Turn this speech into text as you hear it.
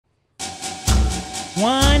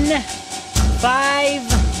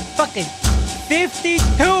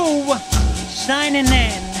52 signing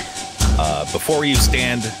in. Before you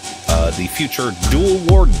stand the future dual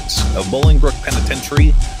wardens of Bolingbrook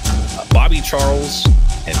Penitentiary, Bobby Charles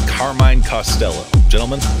and Carmine Costello.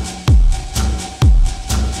 Gentlemen.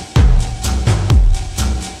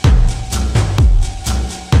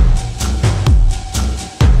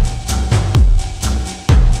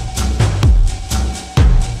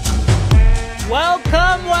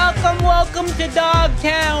 Welcome to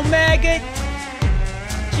Dogtown, maggot.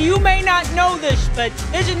 So you may not know this, but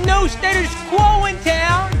there's a new status quo in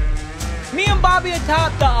town. Me and Bobby are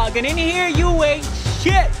top dog, and in here you ain't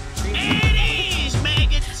shit. Annie's,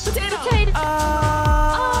 maggots. Potato.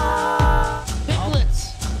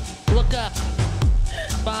 Piglets, look up.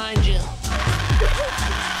 Find you.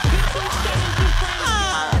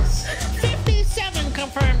 57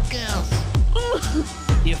 confirmed kills.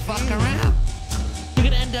 You fuck around, you're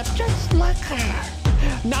gonna end up just like her.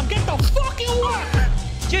 Now get the fucking work!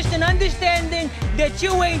 Just an understanding that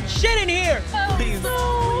you ain't shit in here. Please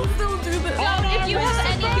don't do this. No, if you have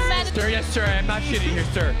any humanity. Sir, yes, sir. I'm not shitting here,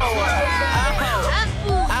 sir. Ow!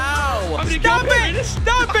 Stop it!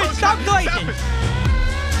 Stop it! Stop glazing!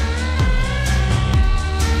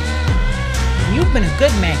 You've been a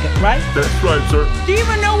good maggot, right? That's right, sir. Do you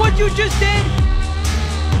even know what you just did?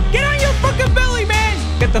 Get on your fucking belly, man!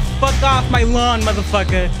 Get the fuck off my lawn,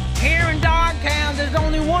 motherfucker. Here in Dogtown, there's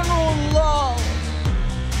only one rule of law.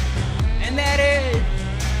 And that is,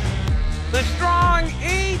 the strong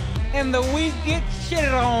eat and the weak get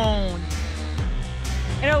shitted on.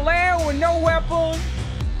 In a lair with no weapons,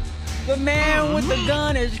 the man with the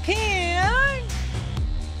gun is king.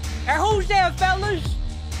 And who's that, fellas?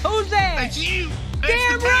 Who's that? It's you!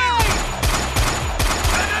 Damn right!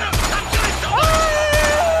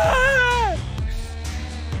 Ah!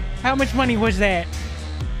 How much money was that?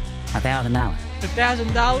 $1,000.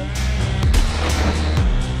 $1,000?